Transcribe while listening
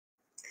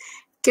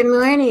Good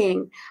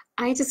morning.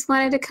 I just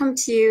wanted to come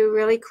to you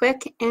really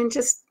quick and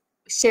just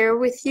share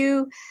with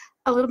you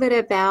a little bit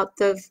about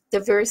the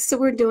verse that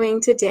we're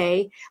doing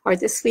today, or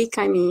this week,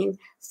 I mean,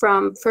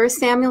 from 1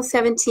 Samuel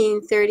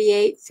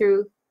 17:38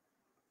 through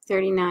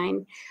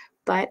 39.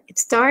 But it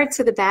starts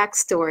with a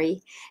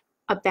backstory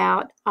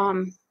about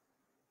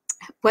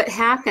what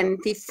happened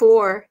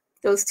before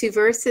those two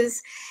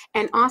verses,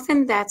 and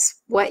often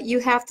that's what you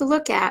have to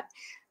look at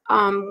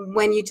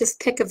when you just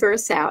pick a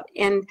verse out.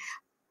 And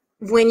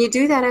when you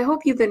do that, I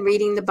hope you've been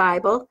reading the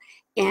Bible.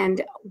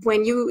 And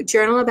when you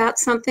journal about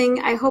something,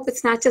 I hope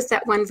it's not just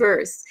that one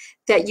verse,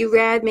 that you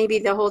read maybe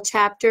the whole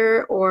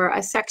chapter or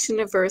a section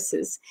of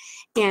verses.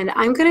 And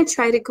I'm going to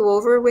try to go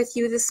over with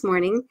you this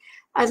morning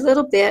a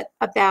little bit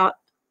about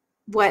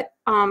about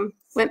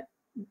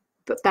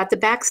the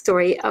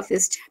backstory of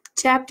this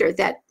chapter,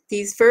 that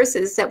these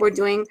verses that we're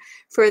doing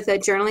for the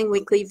Journaling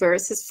Weekly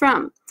verse is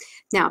from.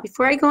 Now,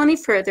 before I go any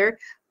further,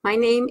 my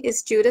name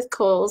is Judith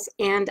Coles,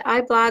 and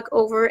I blog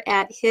over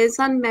at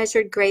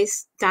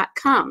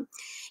hisunmeasuredgrace.com.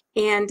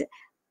 And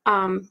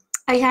I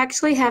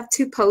actually have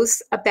two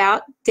posts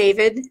about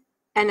David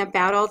and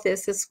about all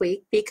this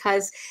week,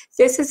 because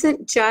this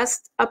isn't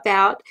just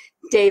about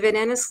David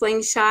and a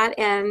slingshot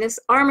and this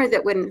armor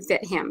that wouldn't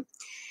fit him.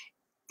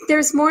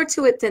 There's more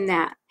to it than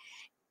that.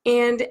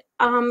 And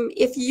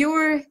if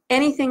you're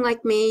anything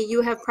like me,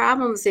 you have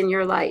problems in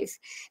your life,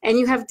 and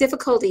you have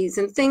difficulties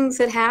and things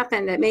that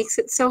happen that makes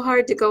it so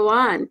hard to go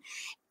on.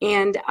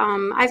 And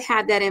I've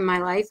had that in my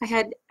life. I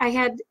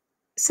had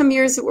some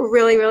years that were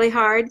really, really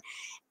hard,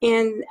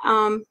 and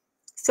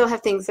still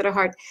have things that are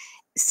hard.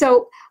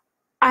 So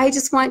I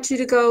just want you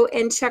to go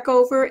and check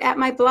over at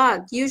my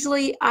blog.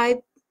 Usually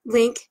I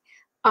link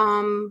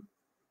some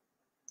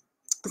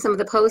of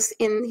the posts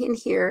in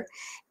here.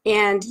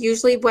 And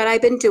usually what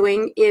I've been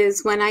doing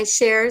is when I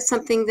share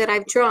something that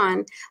I've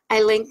drawn,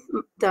 I link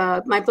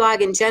my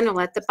blog in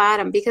general at the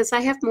bottom, because I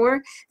have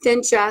more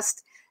than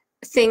just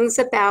things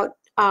about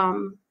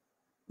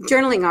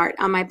journaling art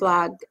on my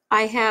blog.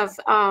 I have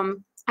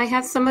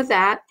some of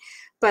that,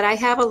 but I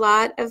have a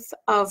lot of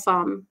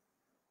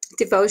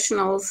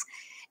devotionals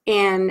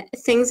and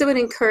things that would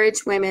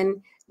encourage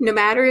women, no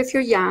matter if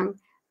you're young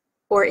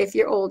or if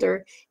you're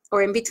older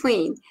or in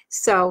between.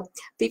 So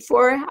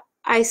before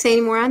I say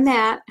any more on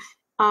that,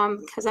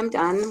 because I'm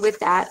done with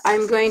that,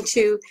 I'm going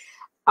to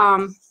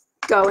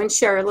go and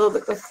share a little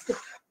bit with the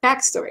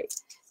backstory.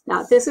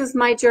 Now, this is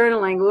my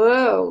journaling.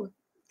 Whoa,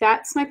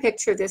 that's my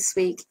picture this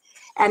week.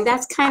 And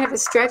that's kind of a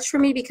stretch for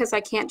me because I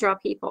can't draw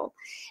people.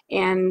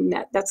 And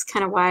that's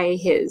kind of why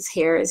his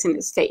hair is in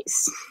his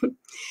face.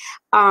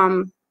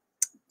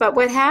 But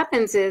what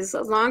happens is,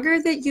 the longer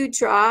that you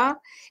draw,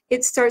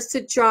 it starts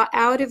to draw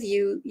out of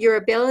you your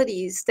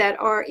abilities that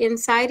are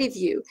inside of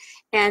you.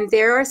 And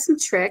there are some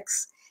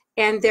tricks,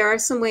 and there are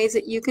some ways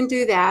that you can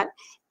do that,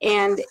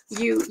 and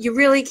you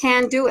really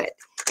can do it.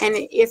 And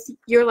if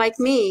you're like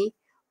me,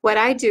 what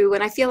I do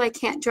when I feel I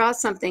can't draw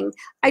something,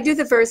 I do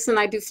the verse and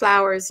I do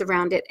flowers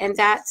around it, and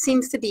that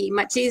seems to be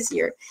much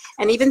easier.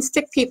 And even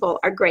stick people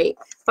are great.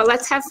 But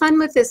let's have fun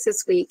with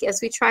this week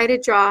as we try to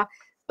draw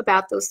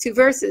about those two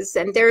verses.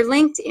 And they're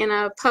linked in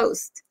a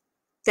post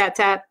that's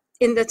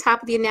in the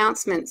top of the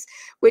announcements,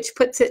 which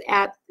puts it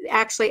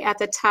actually at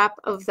the top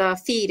of the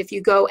feed if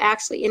you go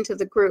actually into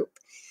the group.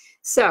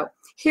 So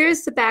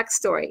here's the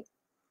backstory.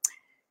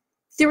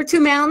 There were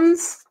two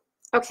mountains,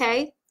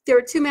 okay? There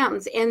were two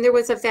mountains, and there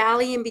was a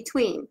valley in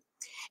between.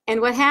 And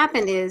what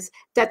happened is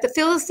that the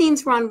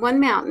Philistines were on one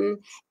mountain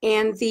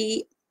and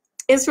the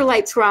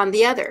Israelites were on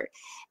the other.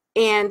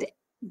 And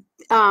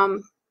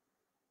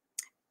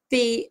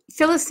the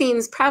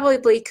Philistines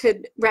probably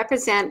could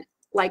represent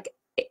like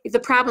the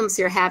problems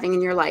you're having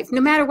in your life,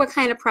 no matter what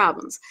kind of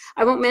problems.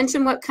 I won't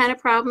mention what kind of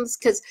problems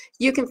because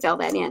you can fill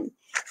that in.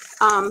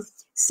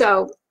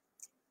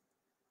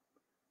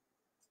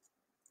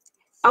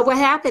 What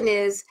happened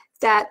is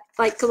that,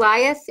 like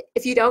Goliath,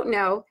 if you don't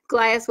know,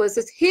 Goliath was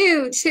this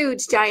huge,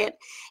 huge giant,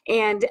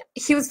 and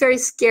he was very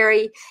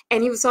scary,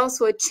 and he was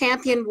also a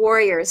champion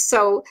warrior.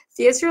 So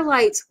the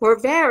Israelites were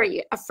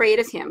very afraid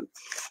of him.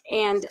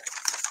 And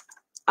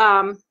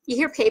you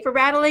hear paper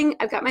rattling.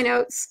 I've got my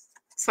notes,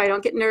 so I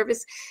don't get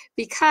nervous,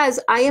 because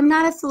I am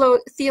not a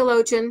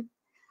theologian.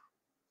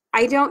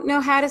 I don't know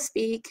how to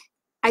speak.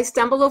 I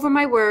stumble over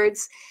my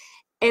words,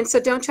 and so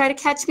don't try to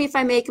catch me if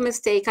I make a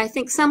mistake. I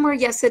think somewhere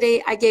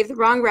yesterday I gave the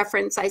wrong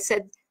reference. I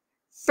said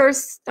 2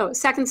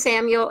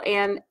 Samuel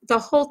and the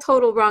whole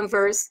total wrong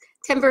verse,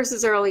 10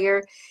 verses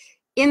earlier,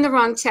 in the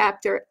wrong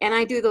chapter, and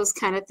I do those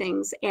kind of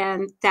things,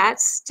 and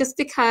that's just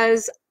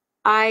because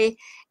I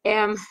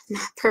am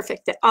not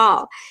perfect at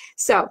all.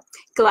 So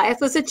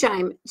Goliath was a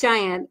giant,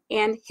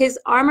 and his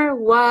armor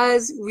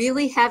was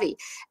really heavy.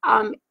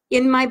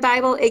 In my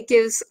Bible, it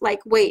gives like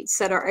weights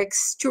that are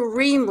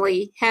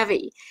extremely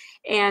heavy,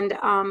 and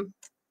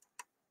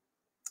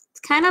it's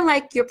kind of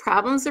like your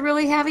problems are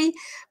really heavy,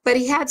 but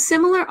he had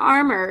similar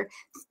armor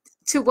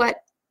to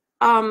what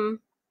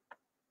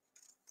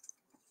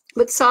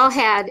Saul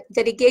had,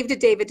 that he gave to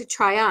David to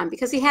try on,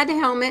 because he had the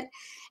helmet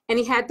and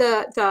he had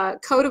the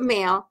coat of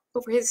mail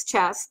over his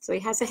chest. So he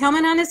has a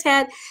helmet on his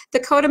head, the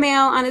coat of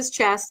mail on his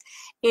chest,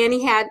 and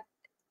he had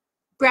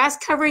brass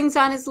coverings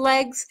on his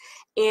legs,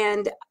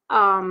 and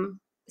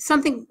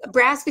something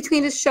brass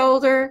between his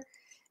shoulder,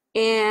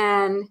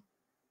 and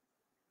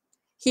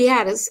he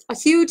had a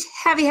huge,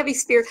 heavy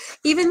spear.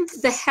 Even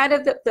the head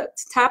of the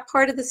top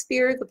part of the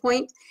spear, the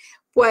point,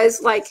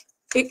 was like,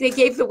 they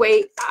gave the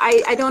weight.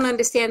 I don't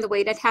understand the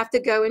weight. I'd have to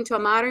go into a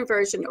modern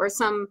version or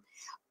some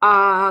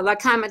like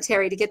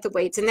commentary to get the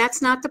weights, and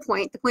that's not the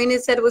point. The point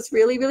is that it was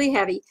really, really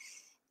heavy,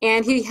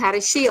 and he had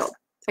a shield,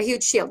 a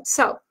huge shield.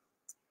 So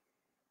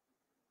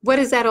what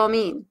does that all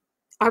mean?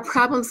 Our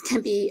problems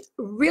can be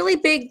really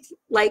big,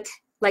 like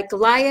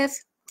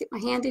Goliath. Get my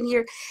hand in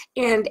here,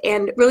 and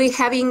really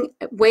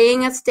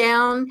weighing us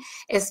down,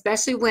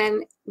 especially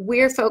when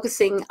we're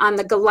focusing on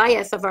the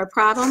Goliath of our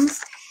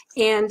problems.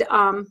 And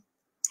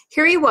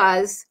here he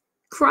was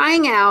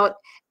crying out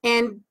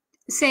and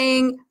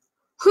saying,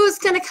 "Who's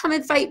going to come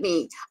and fight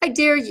me? I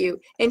dare you!"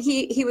 And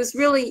he was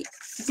really,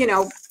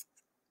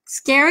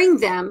 scaring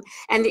them.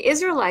 And the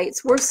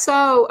Israelites were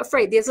so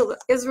afraid. The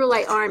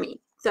Israelite army,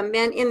 the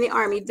men in the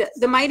army,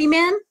 the mighty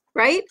men,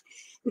 right?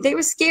 They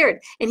were scared,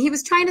 and he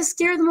was trying to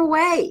scare them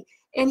away.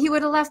 And he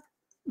would have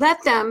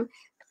let them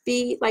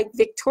be like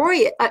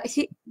victorious.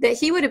 That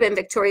he would have been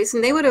victorious,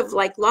 and they would have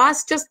like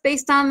lost just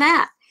based on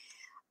that.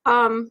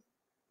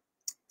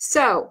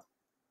 So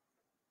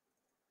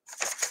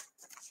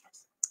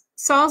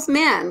Saul's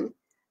men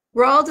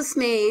were all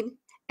dismayed,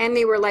 and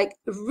they were like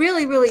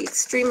really, really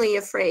extremely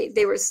afraid.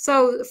 They were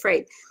so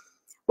afraid.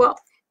 Well,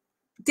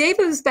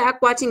 David was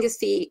back watching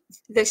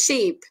the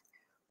sheep,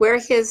 where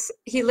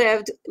he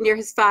lived near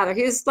his father.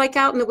 He was like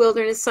out in the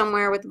wilderness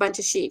somewhere with a bunch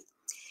of sheep.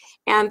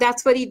 And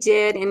that's what he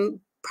did. And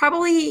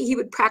probably he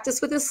would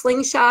practice with a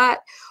slingshot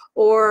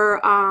or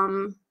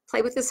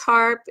play with his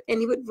harp, and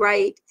he would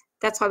write.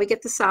 That's how we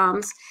get the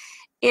Psalms.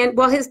 And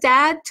well, his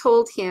dad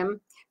told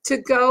him to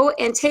go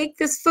and take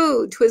this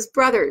food to his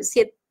brothers. He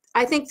had,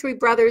 I think, 3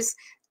 brothers.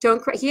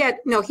 Don't cry. He had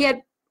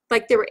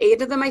like, there were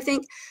 8 of them, I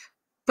think.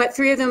 But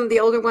 3 of them, the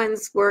older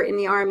ones, were in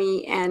the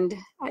army. And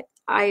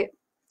I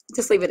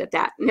just leave it at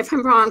that. And if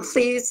I'm wrong,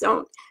 please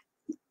don't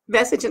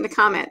message in the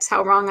comments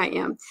how wrong I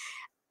am.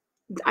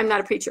 I'm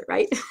not a preacher,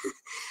 right?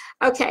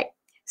 Okay,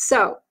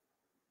 so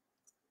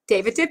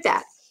David did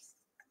that,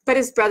 but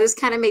his brothers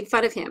kind of made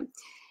fun of him.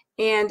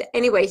 And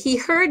anyway, he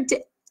heard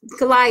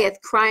Goliath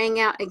crying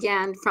out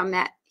again from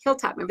that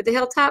hilltop. Remember the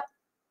hilltop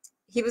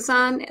he was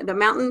on, the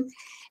mountain?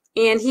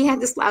 And he had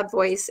this loud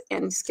voice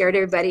and scared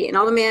everybody. And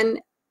all the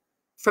men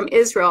from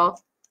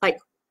Israel like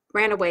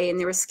ran away, and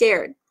they were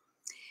scared.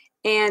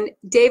 And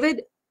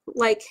David,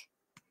 like,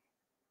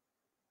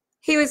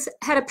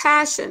 had a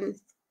passion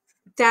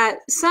that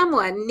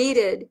someone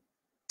needed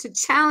to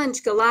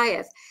challenge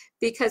Goliath,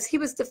 because he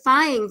was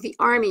defying the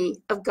army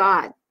of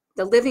God,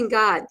 the living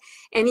God.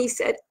 And he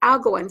said, "I'll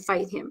go and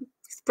fight him."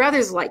 His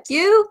brothers were like,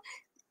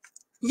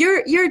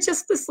 you're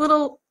just this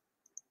little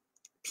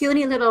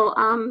puny little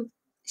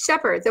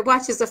shepherd that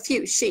watches a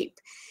few sheep.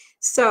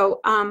 So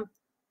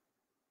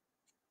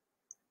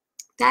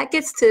that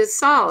gets to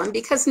Saul, and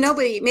because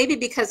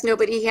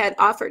nobody had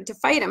offered to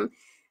fight him,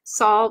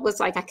 Saul was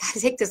like, "I gotta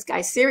take this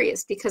guy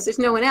serious because there's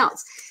no one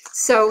else."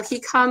 So he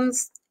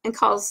comes and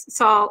calls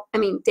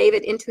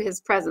David into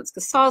his presence,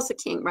 because Saul's the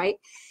king, right?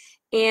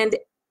 And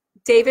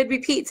David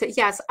repeats it,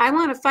 "Yes, I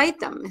want to fight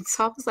them." And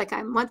Saul was like,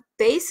 "On what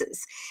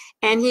basis?"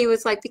 And he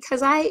was like,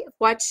 "Because I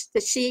watch the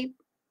sheep."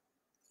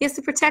 He has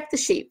to protect the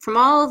sheep from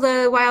all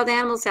the wild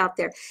animals out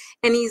there.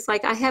 And he's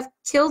like, "I have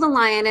killed a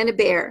lion and a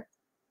bear."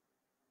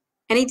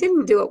 And he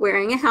didn't do it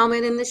wearing a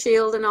helmet and the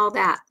shield and all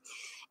that.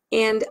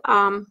 And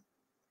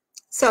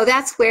so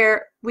that's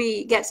where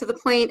we get to the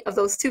point of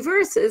those 2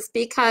 verses,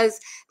 because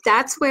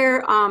that's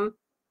where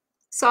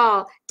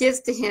Saul gives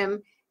to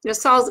him,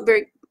 Saul's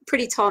a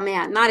pretty tall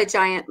man, not a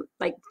giant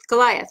like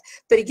Goliath,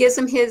 but he gives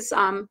him his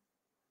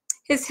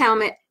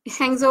helmet,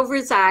 hangs over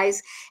his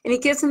eyes, and he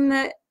gives him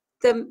the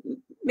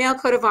mail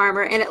coat of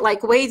armor, and it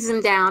like weighs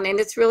him down, and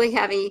it's really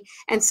heavy,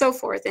 and so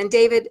forth. And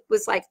David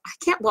was like, "I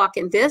can't walk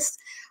in this.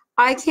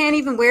 I can't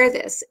even wear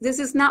this. This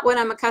is not what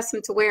I'm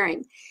accustomed to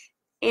wearing."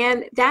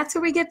 And that's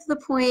where we get to the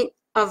point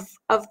of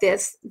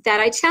this, that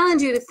I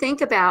challenge you to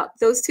think about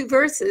those 2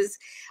 verses.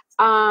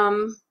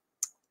 I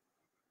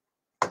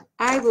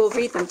will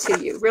read them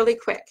to you really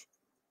quick.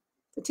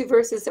 The 2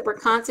 verses that we're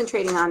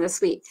concentrating on this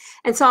week.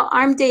 "And Saul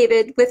armed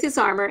David with his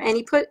armor, and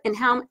he put a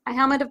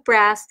helmet of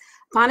brass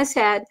upon his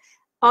head.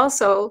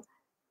 Also,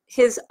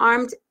 he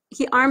armed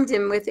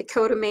him with a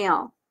coat of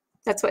mail."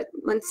 That's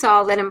when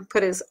Saul let him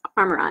put his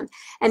armor on.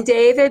 "And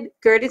David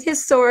girded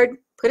his sword,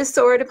 put a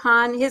sword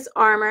upon his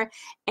armor,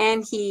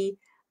 and he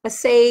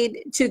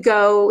essayed to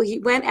go." He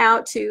went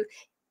out to,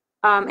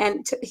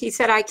 he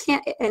said, "I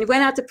can't," and he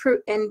went out to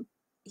prove, and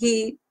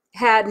he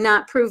had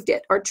not proved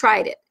it or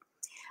tried it.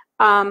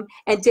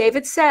 And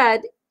David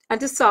said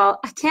unto Saul,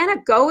 "I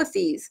cannot go with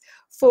these,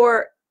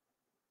 for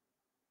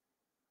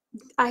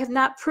I have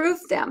not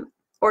proved them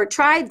or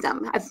tried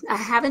them. I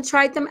haven't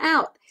tried them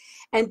out."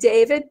 And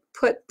David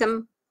put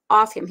them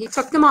off him. He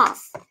took them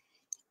off.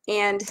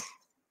 And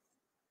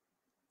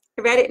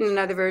I read it in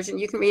another version.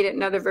 You can read it in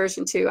another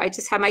version too. I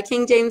just have my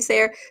King James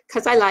there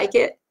because I like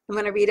it. And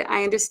when I read it,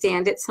 I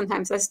understand it.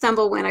 Sometimes I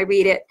stumble when I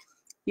read it.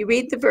 You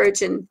read the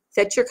version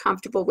that you're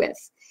comfortable with.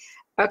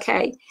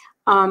 Okay,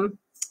 I'm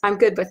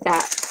good with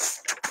that.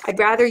 I'd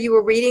rather you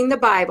were reading the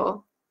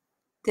Bible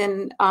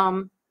than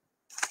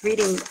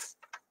reading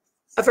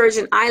a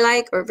version I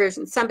like or a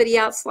version somebody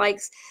else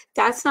likes.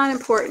 That's not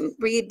important.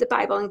 Read the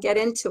Bible and get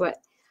into it.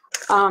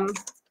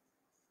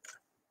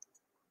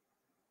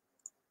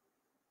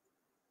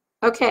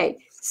 Okay,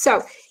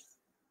 so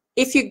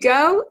if you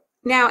go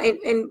now,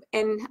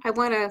 and I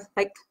want to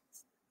like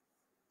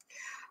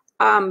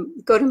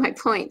go to my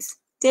points.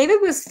 David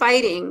was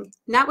fighting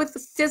not with the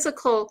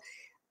physical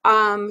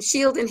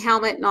shield and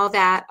helmet and all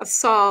that of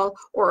Saul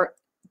or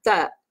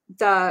the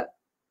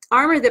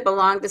armor that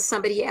belonged to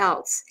somebody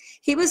else.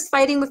 He was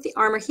fighting with the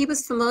armor he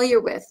was familiar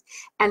with,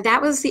 and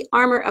that was the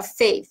armor of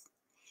faith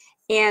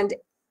and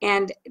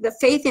the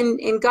faith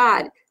in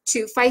God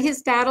to fight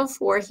his battle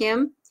for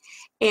him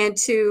and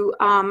to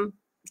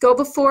go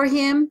before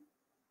him.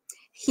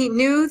 He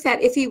knew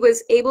that if he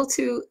was able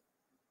to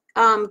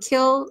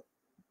kill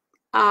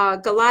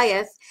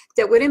Goliath,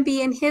 that wouldn't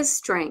be in his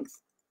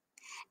strength.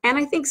 And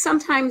I think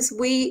sometimes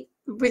we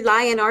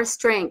rely on our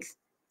strength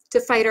to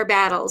fight our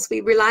battles.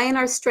 We rely on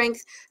our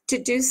strength to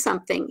do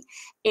something.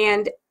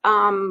 And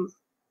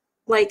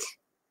like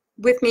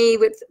with me,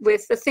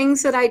 with the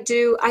things that I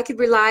do, I could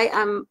rely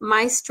on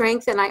my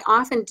strength, and I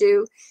often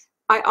do.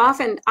 I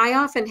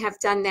often have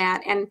done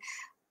that, and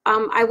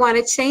I want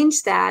to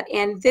change that.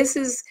 And this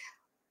is,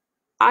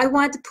 I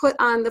want to put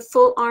on the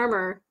full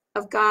armor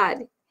of God.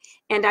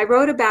 And I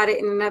wrote about it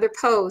in another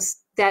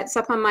post that's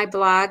up on my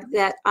blog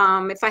that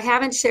if I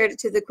haven't shared it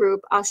to the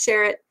group, I'll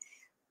share it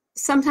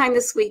sometime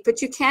this week.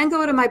 But you can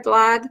go to my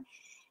blog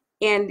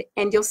and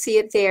you'll see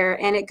it there.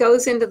 And it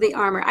goes into the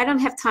armor. I don't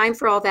have time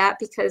for all that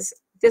because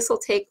this will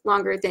take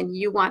longer than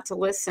you want to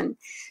listen.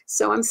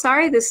 So I'm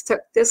sorry this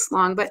took this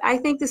long, but I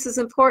think this is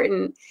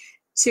important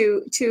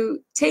to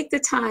take the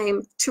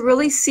time to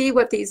really see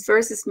what these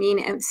verses mean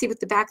and see what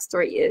the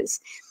backstory is.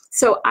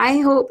 So I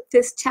hope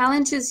this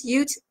challenges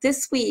you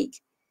this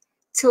week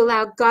to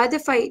allow God to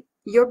fight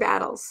your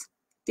battles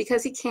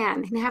because he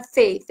can, and have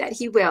faith that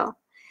he will.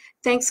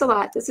 Thanks a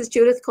lot. This is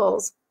Judith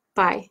Coles.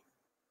 Bye.